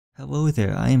Hello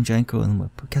there, I am GiantGrotle and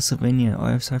with Castlevania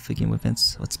or sorry for the Game Boy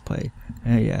Advance. Let's play.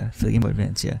 Yeah, for the Game Boy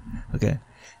Advance, yeah. Okay,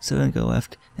 so we're gonna go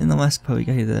left. In the last part we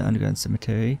got here the underground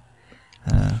cemetery.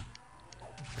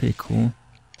 Pretty cool.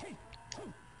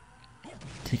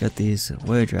 Take out these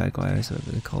wire drag wires, whatever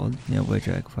they're called. Yeah, wire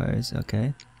drag wires,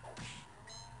 okay.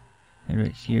 And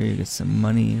right here you get some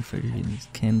money for these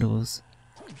candles.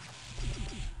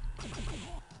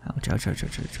 Ouch, ouch, ouch,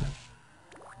 ouch, ouch.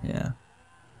 Yeah.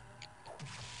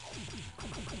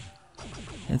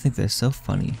 I think they're so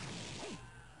funny.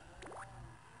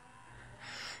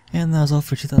 And that was all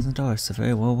for $2,000, so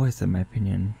very well worth it in my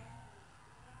opinion.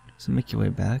 So make your way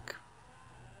back.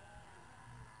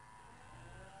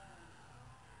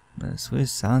 There's weird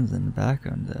sounds in the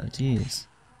background though, jeez.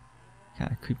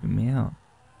 Kinda creeping me out.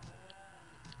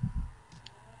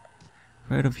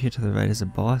 Right over here to the right is a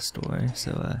boss door,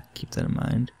 so keep that in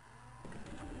mind.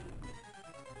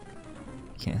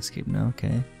 Can't escape now,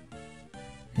 okay.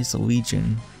 There's a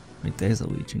Legion. Right there's a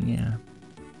Legion, yeah.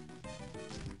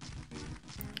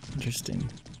 Interesting.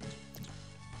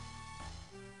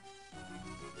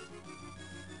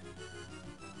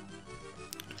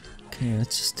 Okay,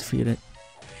 let's just defeat it.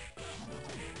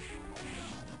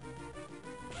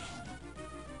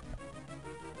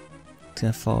 It's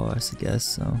gonna follow us, I guess,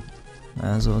 so might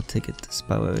as well take it to the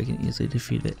spot where we can easily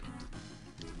defeat it.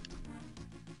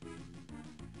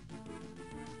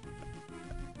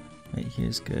 Right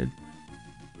here's good.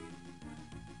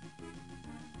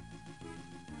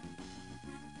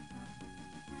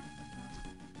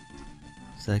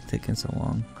 It's like taking so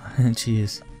long.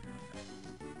 Jeez.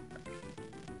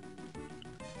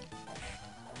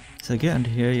 So get under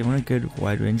here, you want a good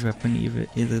wide range weapon,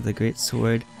 either the great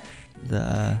sword,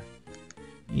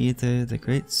 either the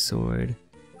great sword,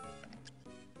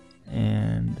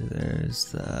 and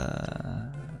there's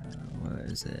the, where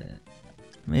is it?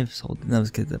 Maybe it's holding, that was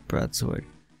good, the broadsword.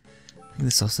 I think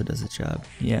this also does the job.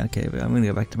 Yeah, okay, but I'm gonna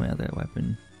go back to my other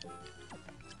weapon.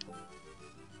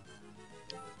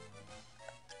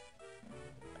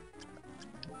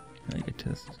 I get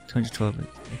to 212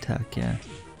 attack, yeah.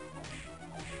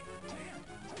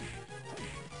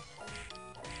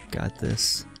 Got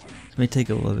this. It may take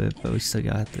a little bit, but we still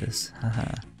got this.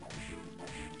 Haha.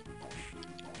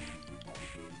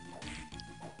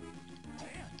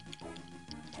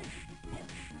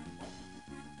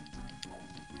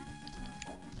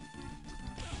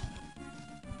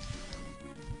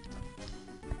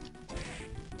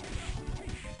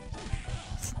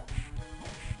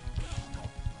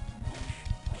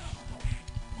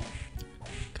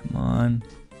 Come on.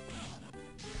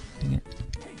 Dang it.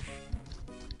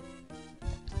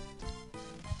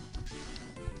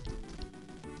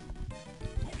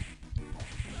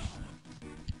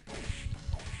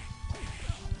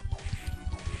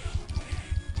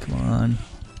 Come on.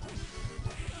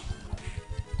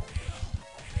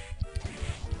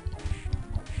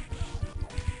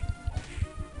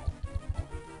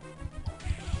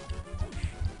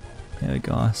 There we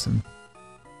go, awesome.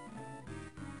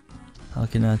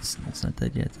 Okay, no, it's not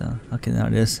dead yet though. Okay, now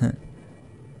it is. There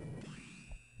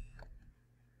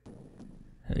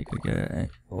you go, get an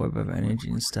orb of energy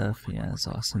and stuff. Yeah, that's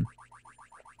awesome.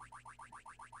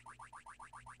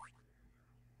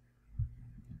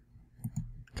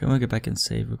 Can we get back and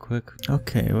save real quick?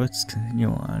 Okay, let's continue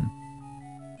on.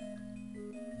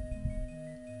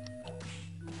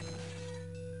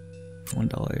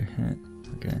 $1 hit.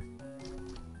 Okay.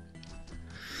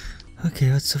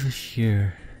 Okay, what's over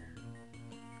here?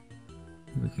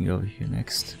 We can go over here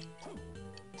next.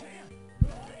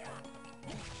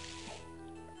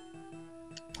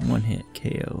 One hit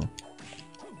KO.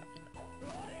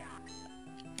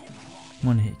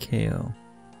 One hit KO.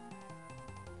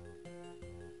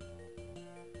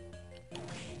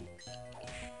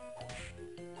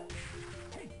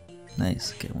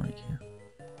 Nice, get one here.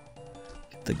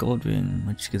 Get the gold ring,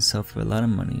 which you can sell for a lot of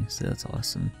money, so that's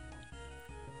awesome.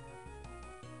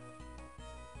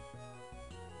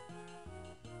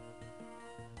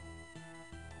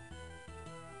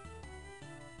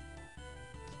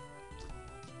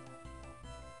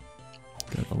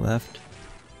 Go to the left.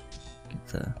 Get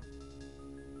the.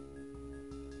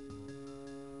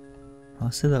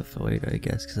 I'll save that for later, I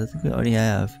guess, because I think we already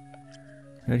have.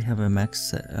 We already have a max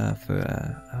set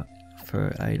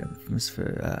for items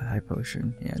for high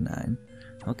potion. Yeah, 9.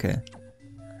 Okay.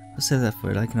 I'll save that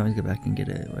for it. I can always go back and get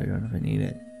it later on if I need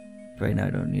it. But right now I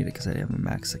don't need it because I have a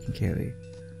max I can carry.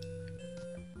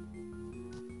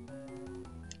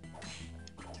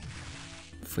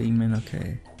 Freeman,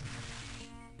 okay.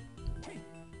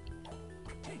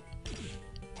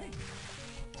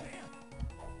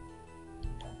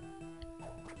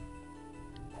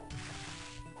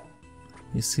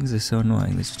 These things are so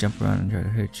annoying, they just jump around and try to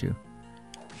hurt you.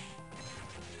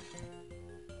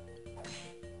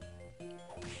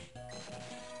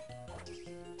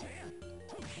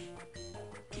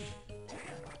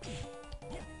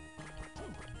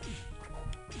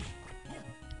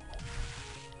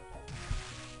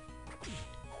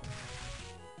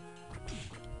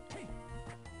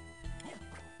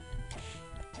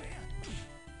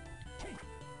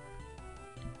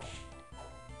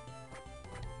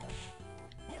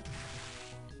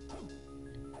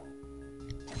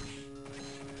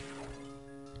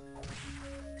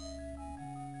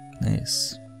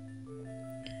 Nice.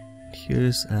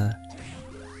 Here's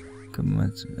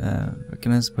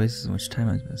recognize places in which time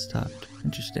has been stopped.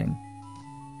 Interesting.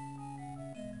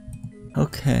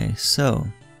 Okay, so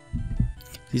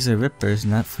these are rippers,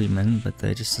 not fleamen, but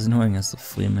they're just as annoying as the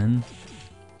fleamen.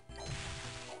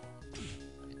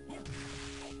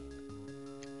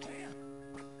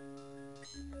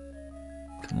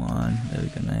 Come on, there we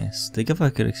go, nice. They give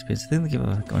out good experience. I think they give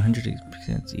out like 100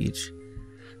 experience each.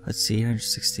 Let's see,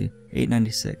 860,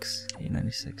 896,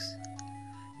 896,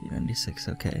 896,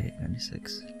 okay,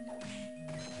 896,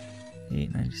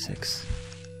 896,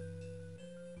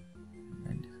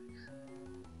 896.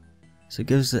 So it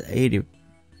gives it 80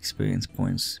 experience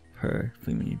points per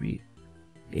fleeman you beat.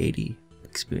 80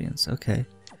 experience, okay,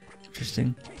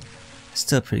 interesting.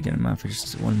 Still a pretty good amount for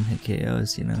just one hit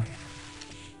KOs, you know.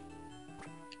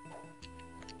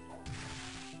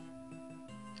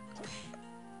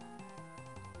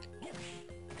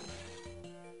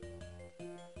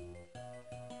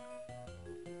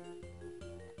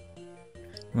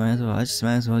 I just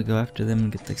might as well go after them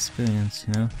and get the experience,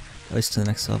 you know? At least to the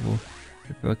next level.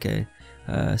 Okay.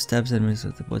 Stabs enemies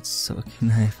with the blood soaking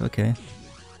knife, okay.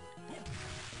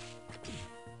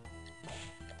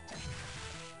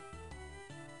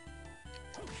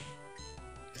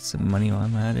 Get some money while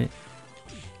I'm at it.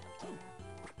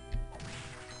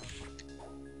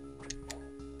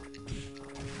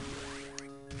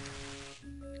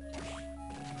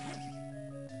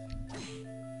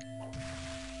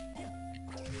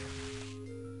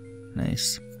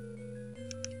 Nice.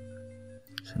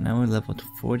 So now we're level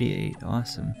 48.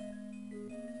 Awesome.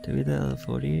 Did we hit level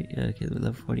 48? Yeah, okay, we're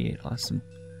level 48. Awesome.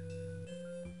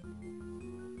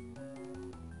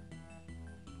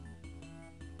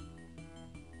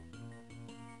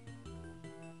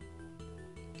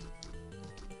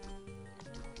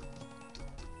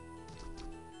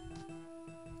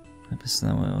 That's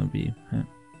not what I want to be. Huh?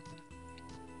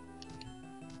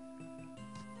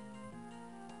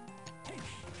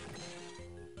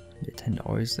 Get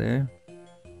 $10 there.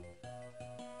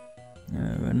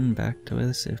 Running back to where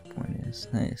the save point is.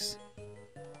 Nice.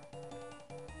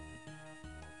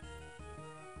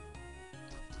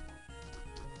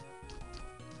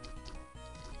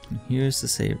 And here's the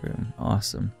save room.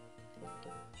 Awesome.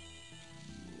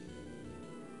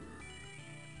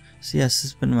 So yes,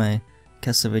 this has been my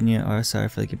Castlevania Aria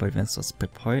for the Game Boy Advance Let's Play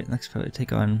part. Next probably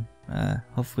take on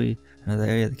hopefully another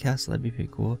area of the castle. That'd be pretty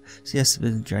cool. So yes, it's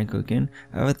been GiantGrotle again.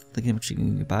 I would like to much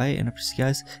goodbye and hope to see you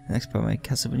guys in the next part of my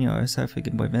Castlevania Aria for the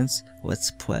Game Boy Advance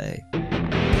Let's Play.